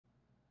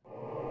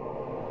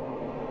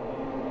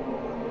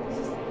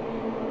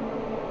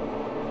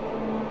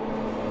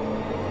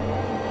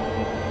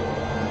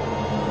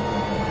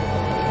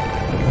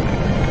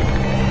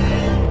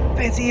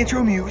fancy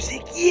intro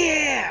music.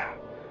 Yeah!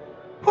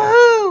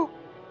 Woohoo!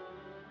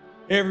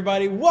 Hey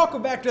everybody,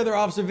 welcome back to another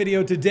officer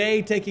video.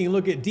 Today, taking a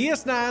look at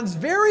DS9's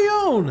very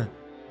own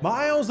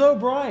Miles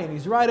O'Brien.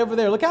 He's right over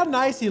there. Look how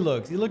nice he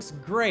looks. He looks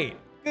great.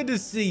 Good to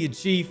see you,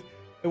 Chief.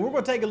 And we're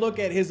going to take a look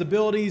at his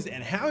abilities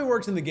and how he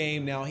works in the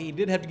game. Now, he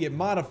did have to get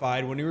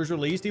modified when he was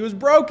released. He was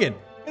broken.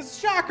 It's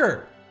a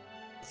shocker.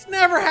 It's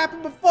never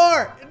happened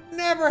before. It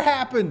never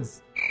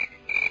happens.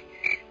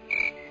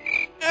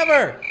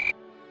 Ever.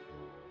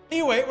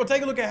 Anyway, we'll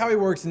take a look at how he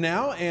works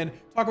now and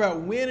talk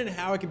about when and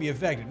how it can be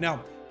effective.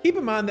 Now, keep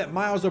in mind that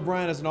Miles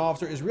O'Brien as an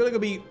officer is really going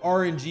to be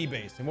RNG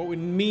based. And what we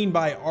mean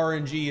by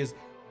RNG is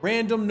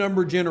random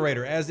number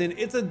generator, as in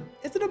it's a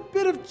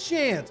bit of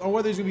chance on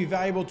whether it's going to be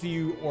valuable to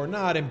you or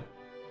not. And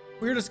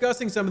we were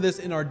discussing some of this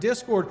in our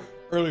Discord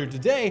earlier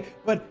today,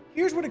 but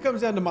here's when it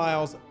comes down to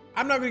Miles.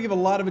 I'm not going to give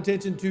a lot of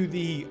attention to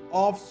the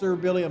officer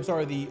ability,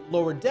 the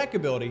lower deck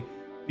ability,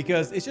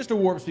 because it's just a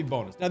warp speed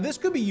bonus. Now, this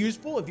could be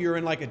useful if you're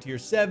in like a tier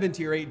 7,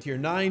 tier 8, tier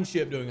 9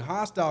 ship doing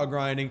hostile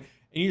grinding,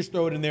 and you just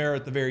throw it in there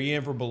at the very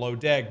end for below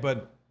deck.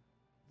 But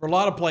for a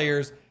lot of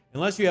players,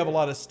 unless you have a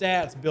lot of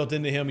stats built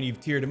into him and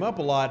you've tiered him up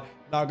a lot,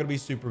 not going to be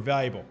super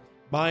valuable.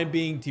 Mine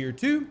being tier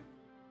 2.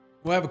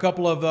 We'll have a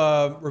couple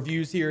of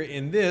reviews here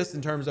in this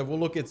in terms of, we'll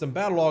look at some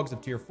battle logs of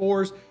tier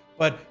 4s,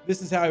 but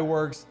this is how it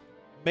works.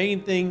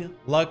 Main thing,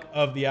 luck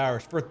of the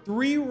Irish. For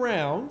 3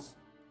 rounds,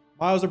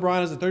 Miles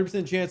O'Brien has a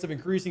 30% chance of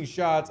increasing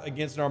shots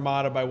against an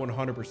armada by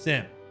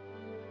 100%.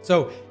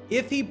 So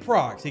if he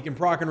procs, he can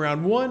proc in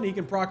round 1, he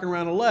can proc in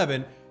round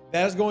 11.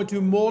 That is going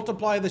to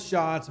multiply the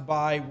shots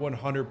by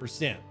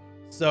 100%.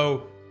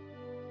 So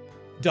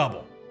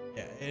double.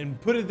 Yeah, and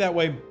put it that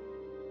way.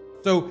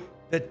 So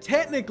that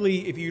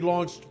technically, if you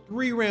launched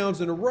 3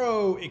 rounds in a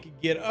row, it could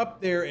get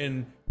up there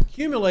and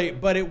accumulate,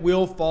 but it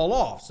will fall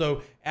off.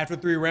 So after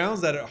 3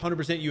 rounds, that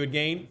 100% you would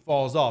gain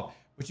falls off.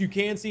 But you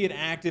can see it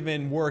active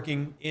and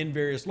working in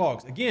various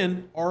logs.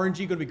 Again, RNG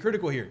going to be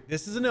critical here.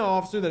 This is an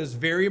officer that is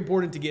very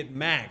important to get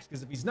maxed,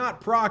 because if he's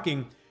not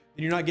proccing, then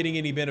you're not getting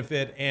any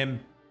benefit,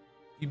 and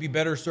you'd be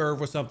better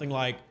served with something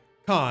like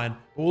Con.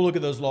 But we'll look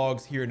at those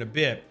logs here in a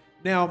bit.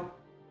 Now,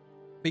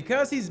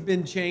 because he's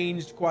been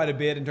changed quite a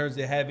bit in terms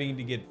of having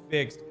to get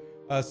fixed,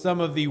 some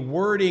of the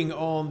wording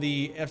on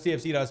the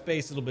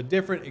STFC.space is a little bit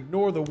different.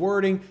 Ignore the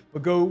wording,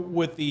 but go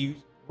with the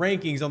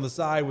rankings on the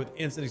side with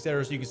instant,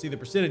 etc., so you can see the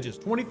percentages: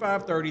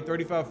 25, 30,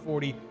 35,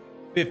 40,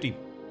 50.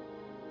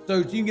 So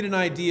you can get an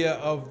idea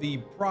of the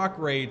proc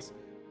rates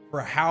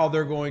for how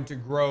they're going to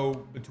grow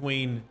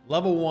between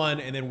level 1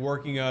 and then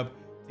working up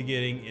to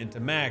getting into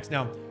max.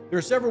 Now, there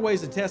are several ways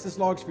to test this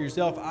logs for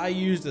yourself. I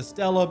used a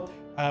Stella.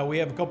 We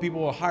have a couple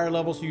people at higher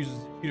levels who use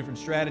a few different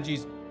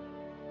strategies.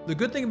 The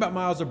good thing about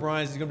Miles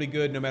O'Brien is he's going to be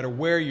good no matter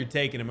where you're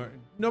taking him,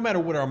 no matter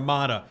what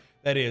armada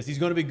that is. He's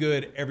going to be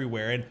good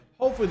everywhere, and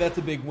hopefully that's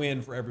a big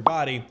win for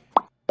everybody.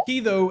 Key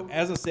though,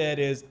 as I said,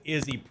 is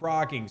he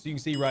proccing? So you can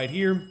see right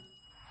here,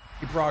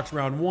 he procs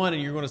round 1,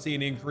 and you're going to see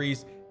an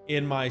increase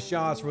in my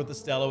shots for what the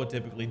Stella would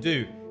typically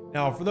do.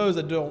 Now, for those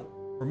that don't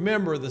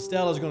remember, the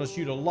Stella is going to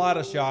shoot a lot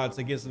of shots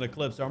against an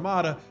Eclipse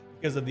Armada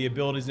because of the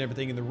abilities and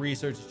everything and the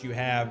research that you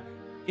have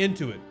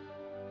into it.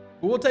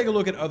 But we'll take a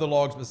look at other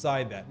logs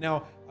beside that.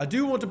 Now, I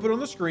do want to put on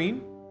the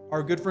screen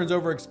our good friends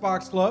over at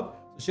Spox Club.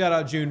 So shout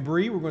out June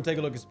Bree. We're going to take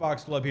a look at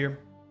Spox Club here.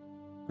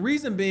 The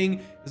reason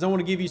being is I want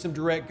to give you some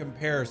direct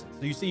comparisons.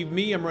 So you see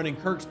me, I'm running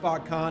Kirk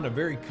Spock Con, a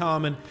very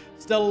common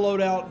Stella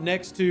loadout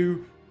next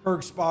to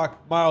Kirk Spock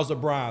Miles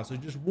O'Brien. So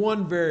just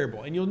one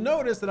variable. And you'll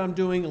notice that I'm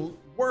doing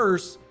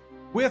worse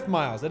with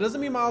Miles. That doesn't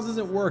mean Miles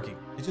isn't working.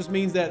 It just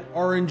means that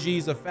RNG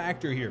is a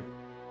factor here.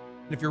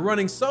 And if you're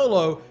running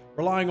solo,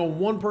 relying on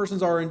one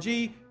person's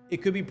RNG,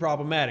 it could be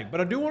problematic.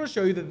 But I do want to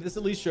show you that this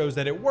at least shows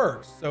that it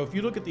works. So if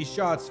you look at these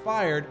shots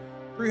fired,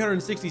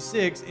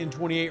 366 in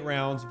 28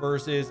 rounds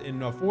versus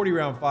in a 40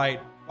 round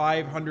fight,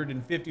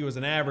 550 was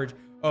an average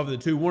of the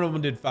two. One of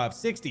them did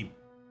 560.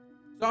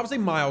 So obviously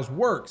Miles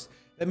works.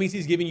 That means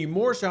he's giving you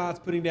more shots,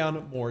 putting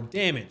down more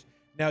damage.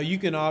 Now you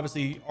can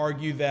obviously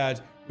argue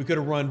that we could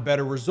have run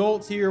better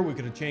results here. We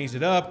could have changed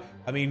it up.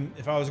 I mean,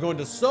 if I was going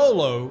to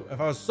solo,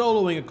 if I was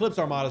soloing Eclipse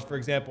Armadas, for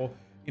example,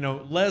 you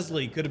know,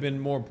 Leslie could have been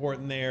more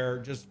important there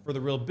just for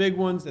the real big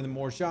ones and the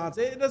more shots.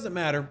 It doesn't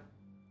matter.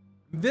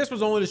 This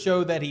was only to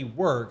show that he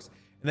works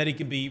and that he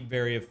can be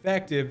very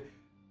effective,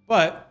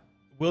 but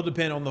will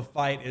depend on the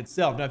fight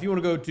itself. Now, if you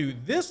want to go to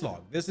this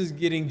log, this is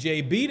getting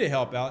JB to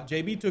help out.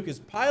 JB took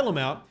his Pilum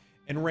out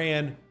and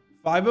ran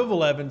 5 of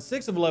 11,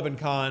 6 of 11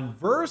 Con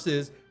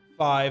versus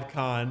 5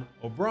 Con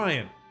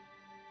O'Brien.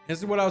 This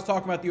is what I was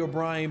talking about, the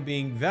O'Brien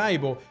being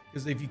valuable,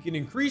 because if you can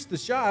increase the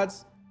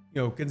shots,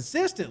 you know,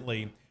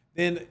 consistently,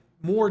 then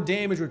more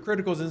damage with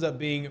criticals ends up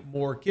being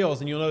more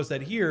kills. And you'll notice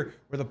that here,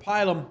 where the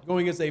Pilum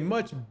going against a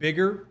much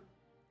bigger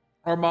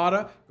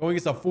armada, going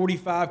against a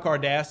 45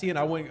 Cardassian.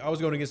 I was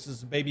going against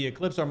this baby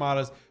Eclipse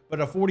Armadas, but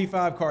a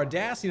 45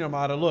 Cardassian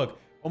Armada, look,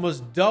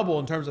 almost double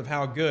in terms of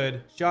how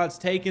good. Shots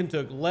taken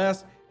took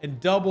less and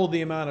double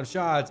the amount of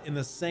shots in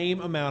the same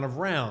amount of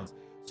rounds.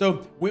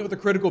 So went with a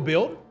critical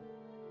build.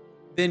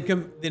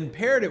 then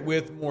paired it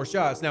with more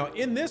shots. Now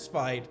in this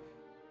fight,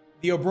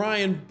 the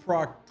O'Brien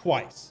procced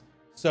twice.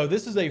 So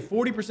this is a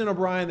 40%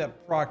 O'Brien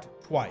that procced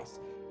twice.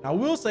 Now I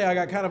will say I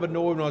got kind of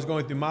annoyed when I was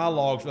going through my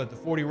logs for like the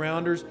 40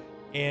 rounders,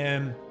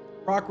 and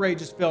proc rate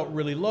just felt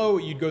really low.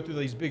 You'd go through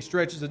these big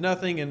stretches of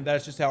nothing, and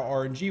that's just how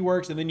RNG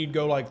works. And then you'd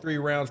go like 3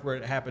 rounds where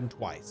it happened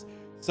twice.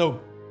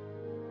 So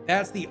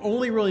that's the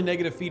only really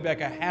negative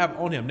feedback I have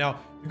on him. Now,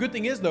 the good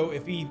thing is though,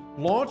 if he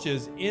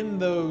launches in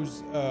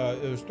those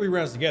 3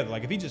 rounds together,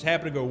 like if he just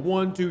happened to go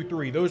 1, 2,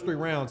 3, those 3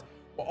 rounds,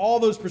 well, all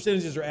those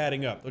percentages are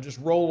adding up. They'll just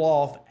roll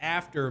off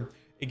after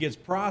it gets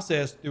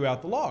processed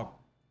throughout the log,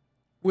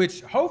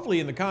 which hopefully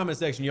in the comment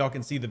section, y'all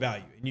can see the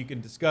value and you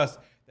can discuss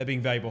that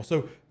being valuable.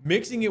 So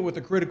mixing it with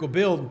a critical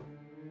build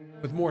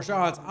with more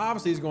shots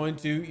obviously is going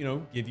to, you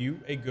know, give you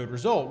a good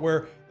result,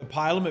 where the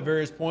Pilum at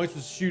various points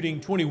was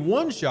shooting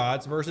 21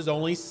 shots versus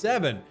only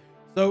 7.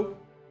 So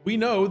we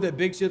know that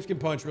big ships can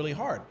punch really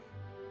hard.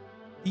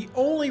 The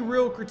only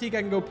real critique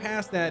I can go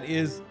past that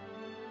is,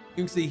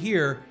 you can see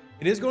here,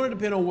 it is going to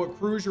depend on what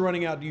crews you're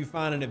running out. Do you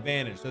find an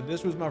advantage? So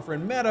this was my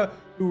friend Meta,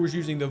 who was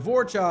using the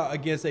Vorcha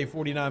against a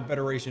 49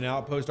 Federation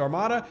Outpost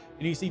Armada,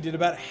 and you see did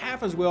about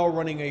half as well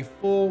running a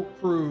full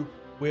crew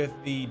with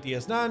the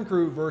DS9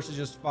 crew versus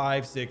just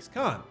 5-6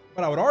 Con.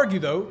 But I would argue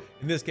though,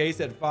 in this case,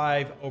 that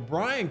 5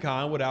 O'Brien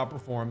Con would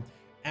outperform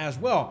as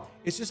well.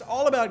 It's just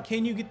all about,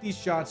 can you get these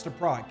shots to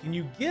proc? Can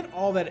you get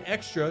all that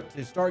extra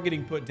to start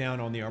getting put down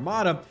on the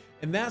Armada?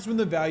 And that's when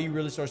the value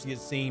really starts to get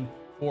seen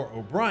for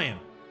O'Brien.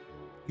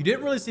 You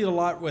didn't really see it a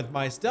lot with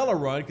my Stella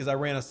run, because I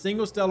ran a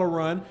single Stella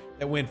run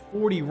that went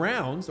 40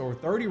 rounds or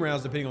 30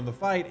 rounds depending on the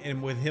fight,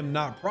 and with him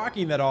not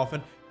proccing that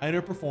often, I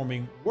ended up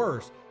performing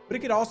worse. But it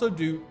could also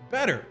do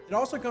better. It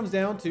also comes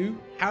down to,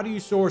 how do you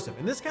source him?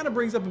 And this kind of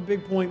brings up a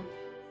big point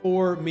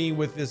for me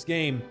with this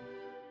game.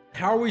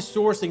 How are we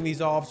sourcing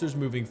these officers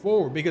moving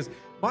forward? Because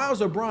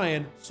Miles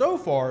O'Brien, so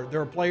far,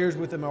 there are players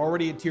with him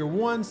already at tier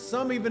 1,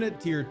 some even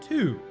at tier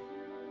 2.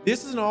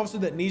 This is an officer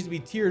that needs to be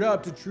tiered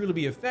up to truly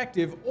be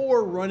effective,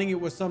 or running it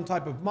with some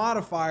type of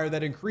modifier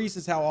that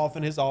increases how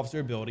often his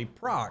officer ability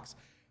procs,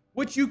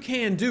 which you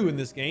can do in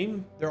this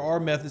game. There are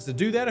methods to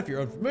do that. If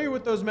you're unfamiliar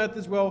with those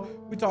methods, well,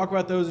 we talk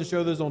about those and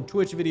show those on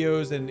Twitch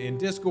videos and in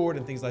Discord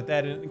and things like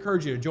that, and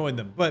encourage you to join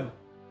them. But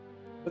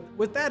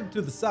with that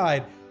to the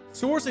side,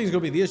 sourcing is going to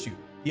be the issue.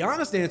 The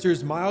honest answer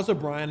is Miles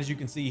O'Brien, as you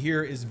can see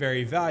here, is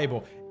very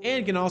valuable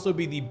and can also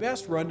be the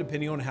best run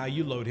depending on how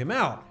you load him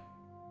out.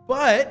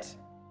 But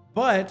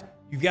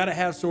you've got to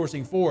have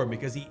sourcing for him,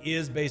 because he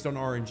is based on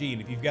RNG.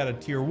 And if you've got a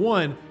tier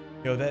 1, you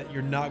know that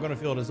you're not going to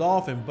feel it as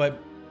often.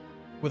 But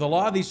with a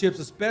lot of these ships,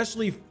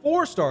 especially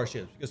 4-star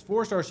ships, because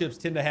 4-star ships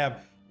tend to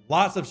have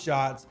lots of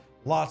shots,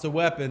 lots of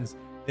weapons,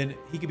 then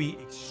he could be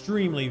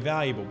extremely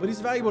valuable. But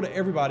he's valuable to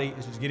everybody.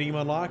 It's just getting him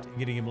unlocked and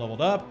getting him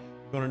leveled up.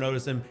 You're going to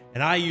notice him.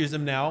 And I use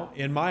him now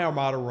in my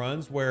Armada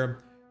runs, where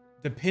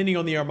depending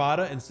on the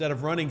Armada, instead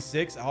of running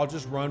 6, I'll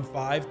just run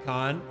 5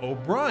 Con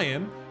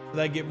O'Brien, so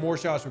that I get more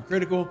shots from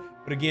critical.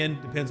 But again,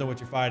 depends on what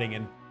you're fighting.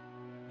 And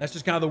that's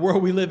just kind of the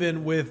world we live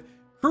in with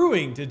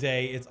crewing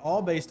today. It's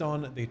all based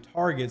on the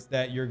targets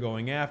that you're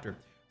going after.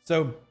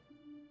 So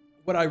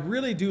what I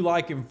really do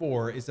like him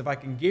for is if I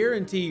can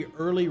guarantee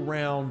early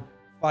round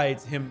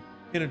fights, him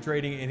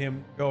penetrating and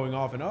him going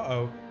off.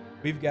 And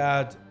we've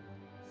got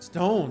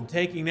Stone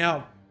taking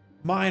out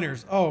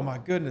miners. Oh my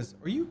goodness.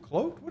 Are you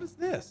cloaked? What is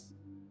this?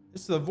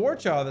 This is the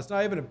Vorcha that's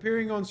not even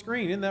appearing on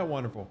screen. Isn't that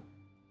wonderful?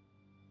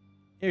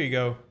 Here you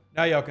go.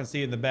 Now y'all can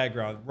see in the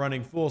background,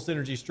 running full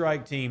synergy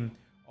strike team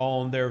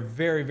on their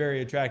very,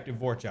 very attractive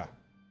Vorcha.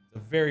 It's a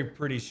very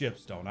pretty ship,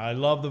 Stone. I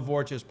love the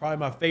Vorcha. It's probably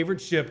my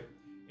favorite ship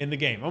in the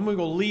game. I'm gonna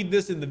go leave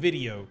this in the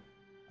video.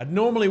 I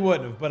normally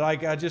wouldn't have, but I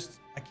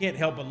can't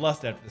help but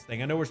lust after this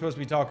thing. I know we're supposed to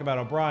be talking about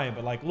O'Brien,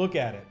 but like, look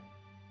at it.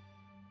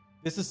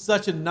 This is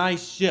such a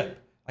nice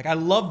ship. Like, I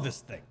love this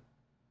thing.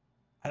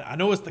 I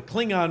know it's the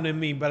Klingon in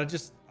me, but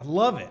I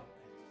love it.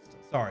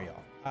 Sorry,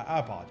 y'all. I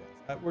apologize.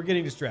 We're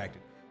getting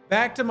distracted.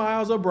 Back to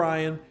Miles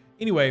O'Brien.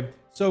 Anyway,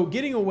 so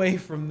getting away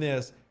from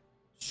this,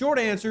 short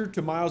answer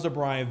to Miles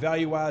O'Brien,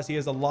 value-wise, he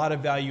has a lot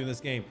of value in this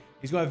game.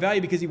 He's going to have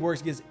value because he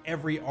works against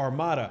every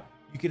Armada.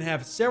 You can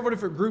have several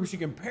different groups you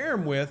can pair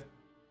him with.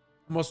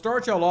 I'm going to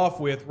start y'all off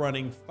with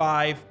running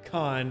 5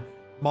 Con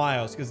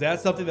Miles, because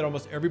that's something that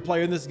almost every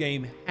player in this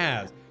game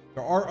has.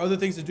 There are other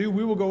things to do.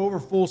 We will go over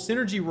full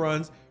synergy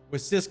runs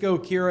with Cisco,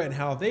 Kira, and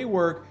how they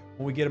work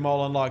when we get them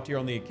all unlocked here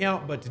on the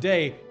account. But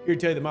today, here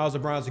to tell you that Miles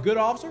O'Brien is a good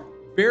officer,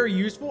 very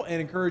useful, and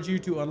encourage you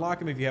to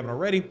unlock him if you haven't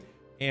already.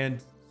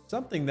 And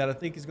something that I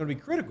think is going to be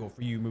critical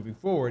for you moving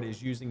forward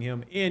is using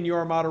him in your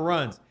Armada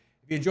runs.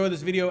 If you enjoyed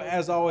this video,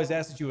 as always,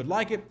 ask that you would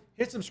like it,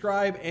 hit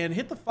subscribe, and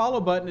hit the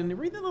follow button, and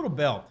ring that little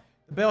bell.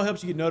 The bell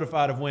helps you get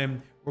notified of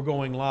when we're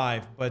going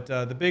live. But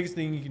the biggest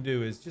thing you can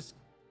do is just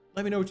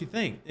let me know what you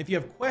think. If you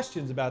have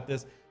questions about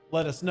this,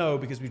 let us know,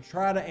 because we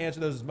try to answer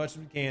those as much as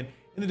we can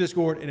in the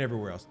Discord and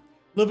everywhere else.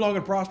 Live long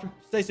and prosper.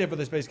 Stay safe with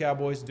the Space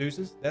Cowboys.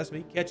 Deuces. That's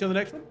me. Catch you on the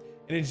next one.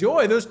 And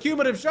enjoy those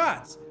cumulative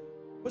shots.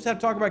 We'll just have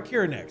to talk about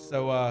Kira next.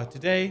 So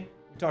today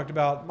we talked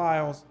about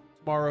Miles.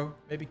 Tomorrow,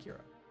 maybe Kira.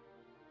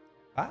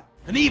 Bye.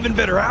 An even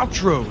better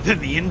outro than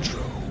the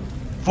intro.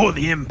 For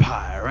the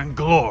Empire and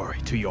glory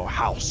to your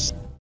house.